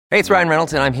Hey, it's Ryan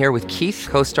Reynolds, and I'm here with Keith,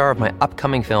 co-star of my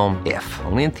upcoming film, If,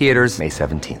 only in theaters May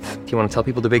 17th. Do you want to tell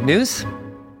people the big news?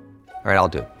 All right, I'll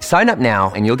do it. Sign up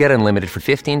now and you'll get unlimited for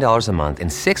 $15 a month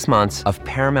and 6 months of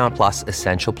Paramount Plus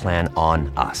Essential Plan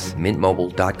on us.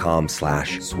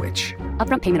 MintMobile.com/switch.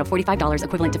 Upfront payment of $45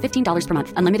 equivalent to $15 per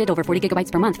month. Unlimited over 40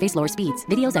 gigabytes per month. Face lower speeds.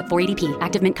 Videos at 480p.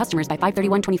 Active Mint customers by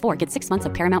 531.24 get 6 months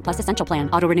of Paramount Plus Essential Plan.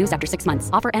 Auto renews after 6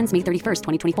 months. Offer ends May 31st,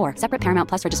 2024. Separate Paramount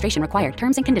Plus registration required.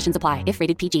 Terms and conditions apply if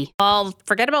rated PG. Well,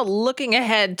 forget about looking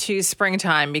ahead to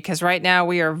springtime, because right now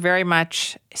we are very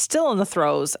much still in the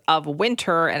throes of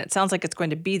winter, and it sounds like it's going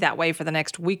to be that way for the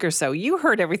next week or so. You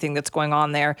heard everything that's going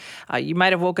on there. You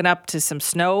might have woken up to some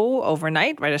snow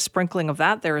overnight, right? A sprinkling of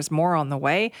that. There is more on the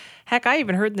way. Heck, I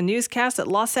even heard in the newscast that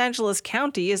Los Angeles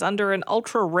County is under an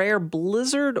ultra-rare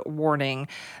blizzard warning.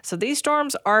 So these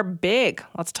storms are big.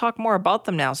 Let's talk more about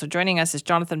them now. So joining us is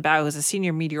Jonathan Bao, who's a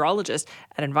senior meteorologist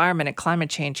at Environment and Climate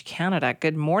Change Canada.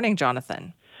 Good morning,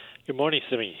 Jonathan. Good morning,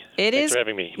 Simi. Thanks for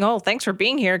having me. Oh, thanks for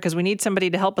being here, because we need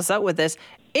somebody to help us out with this.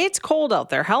 It's cold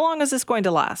out there. How long is this going to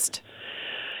last?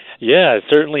 Yeah, it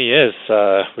certainly is.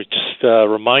 We just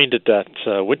reminded that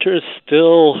winter is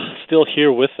still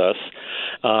here with us,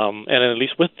 and at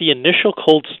least with the initial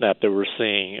cold snap that we're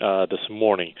seeing this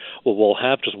morning, we'll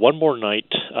have just one more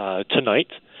night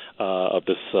tonight of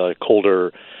this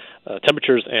colder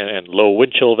temperatures and low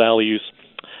wind chill values.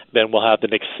 Then we'll have the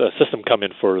next system come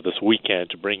in for this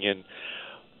weekend to bring in,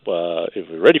 if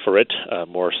we're ready for it,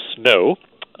 more snow.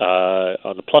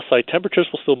 On the plus side, temperatures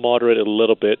will still moderate a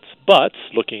little bit, but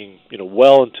looking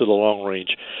well into the long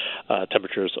range,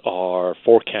 temperatures are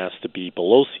forecast to be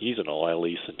below seasonal at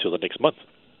least until the next month.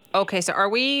 Okay, so are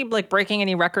we breaking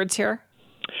any records here?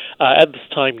 At this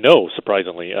time, no,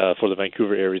 surprisingly. For the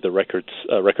Vancouver area, the record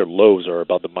lows are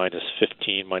about the minus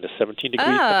 15, minus 17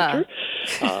 degrees temperature.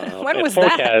 When was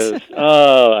forecast, that?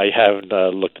 I haven't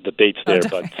looked at the dates there,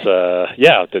 but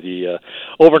the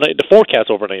overnight, the forecast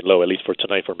overnight low, at least for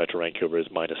tonight for Metro Vancouver, is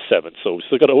minus 7. So we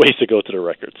still got a ways to go to the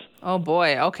records. Oh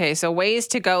boy. Okay, so ways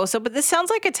to go. So, but this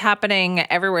sounds like it's happening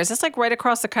everywhere. Is this right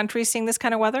across the country, seeing this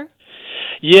kind of weather?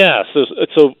 Yeah. So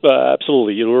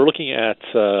absolutely. We're looking at.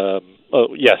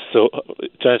 Yes. So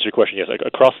to answer your question, yes,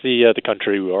 across the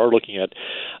country, we are looking at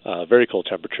very cold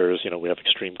temperatures. We have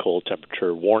extreme cold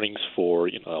temperature warnings for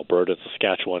Alberta and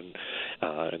Saskatchewan,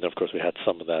 and then of course we had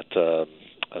some of that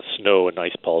snow and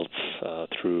ice pelts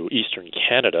through eastern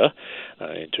Canada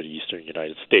into the eastern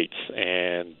United States,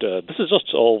 and this is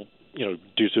just all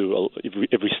due to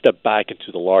if we step back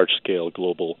into the large-scale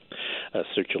global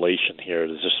circulation here.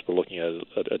 It's just we're looking at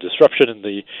a disruption in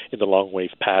the long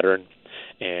wave pattern.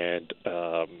 And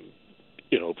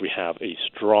we have a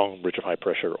strong ridge of high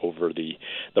pressure over the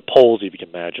poles. If you can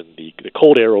imagine, the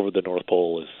cold air over the North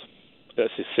Pole is,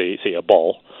 let's say a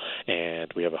ball,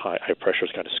 and we have a high pressure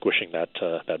is kind of squishing that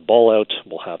ball out.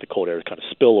 We'll have the cold air kind of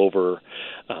spill over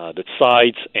the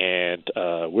sides, and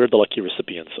we're the lucky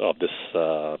recipients of this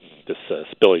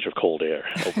spillage of cold air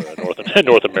over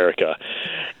North America.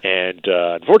 And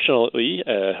unfortunately,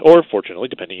 or fortunately,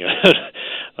 depending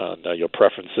on your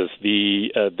preferences,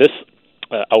 this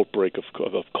outbreak of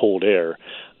cold air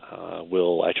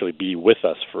will actually be with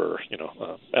us for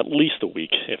at least a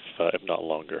week, if not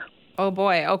longer. Oh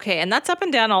boy. Okay, and that's up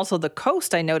and down also the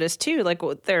coast. I noticed too.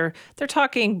 They're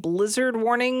talking blizzard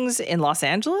warnings in Los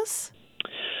Angeles.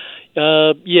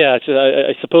 I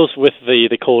suppose with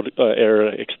the cold air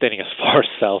extending as far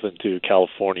south into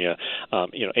California,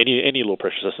 any low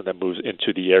pressure system that moves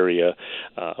into the area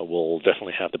will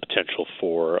definitely have the potential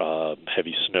for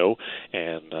heavy snow,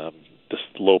 and this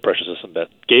low pressure system that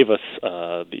gave us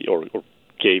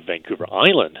gave Vancouver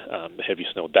Island the heavy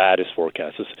snow, that is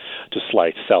forecasted to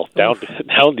slide south down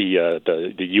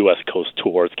the U.S. coast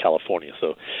towards California.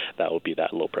 So that would be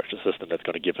that low pressure system that's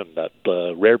going to give him that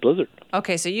rare blizzard.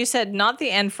 Okay, so you said not the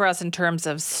end for us in terms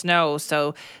of snow.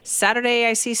 So Saturday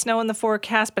I see snow in the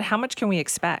forecast, but how much can we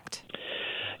expect?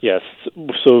 Yes.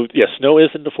 So, yes, snow is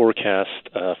in the forecast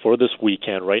for this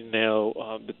weekend. Right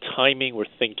now, the timing, we're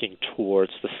thinking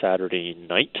towards the Saturday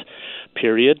night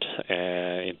period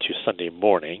into Sunday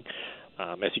morning.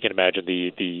 As you can imagine,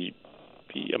 the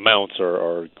amounts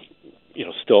are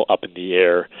still up in the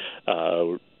air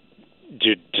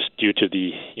due to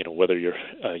the whether your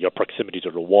proximity to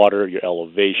the water, your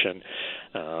elevation,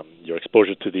 your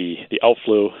exposure to the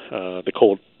outflow, the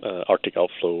cold Arctic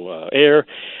outflow air,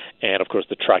 and of course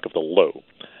the track of the low.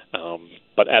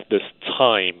 But at this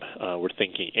time, we're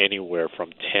thinking anywhere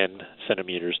from 10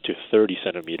 centimeters to 30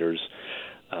 centimeters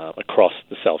across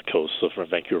the south coast, so from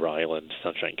Vancouver Island,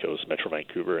 Sunshine Coast, Metro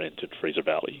Vancouver, into Fraser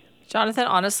Valley. Jonathan,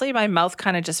 honestly, my mouth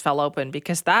kind of just fell open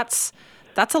because that's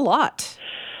a lot.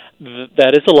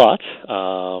 That is a lot.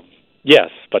 Yes,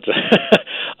 but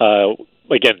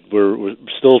again, we're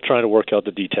still trying to work out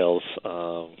the details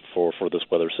for this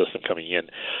weather system coming in.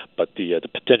 But the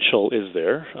potential is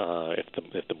there if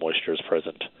the moisture is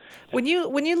present. When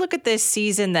you look at this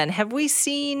season, then have we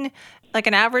seen like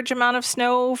an average amount of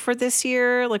snow for this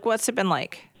year? Like, what's it been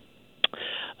like?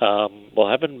 Well,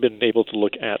 I haven't been able to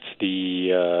look at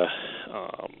the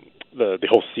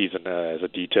whole season as a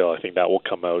detail. I think that will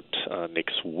come out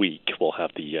next week. We'll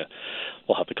have the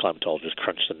climatologist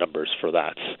crunch the numbers for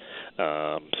that.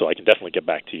 So I can definitely get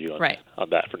back to you on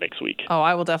that for next week. Oh,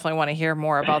 I will definitely want to hear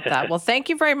more about that. Well, thank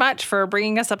you very much for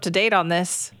bringing us up to date on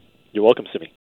this. You're welcome, Simi.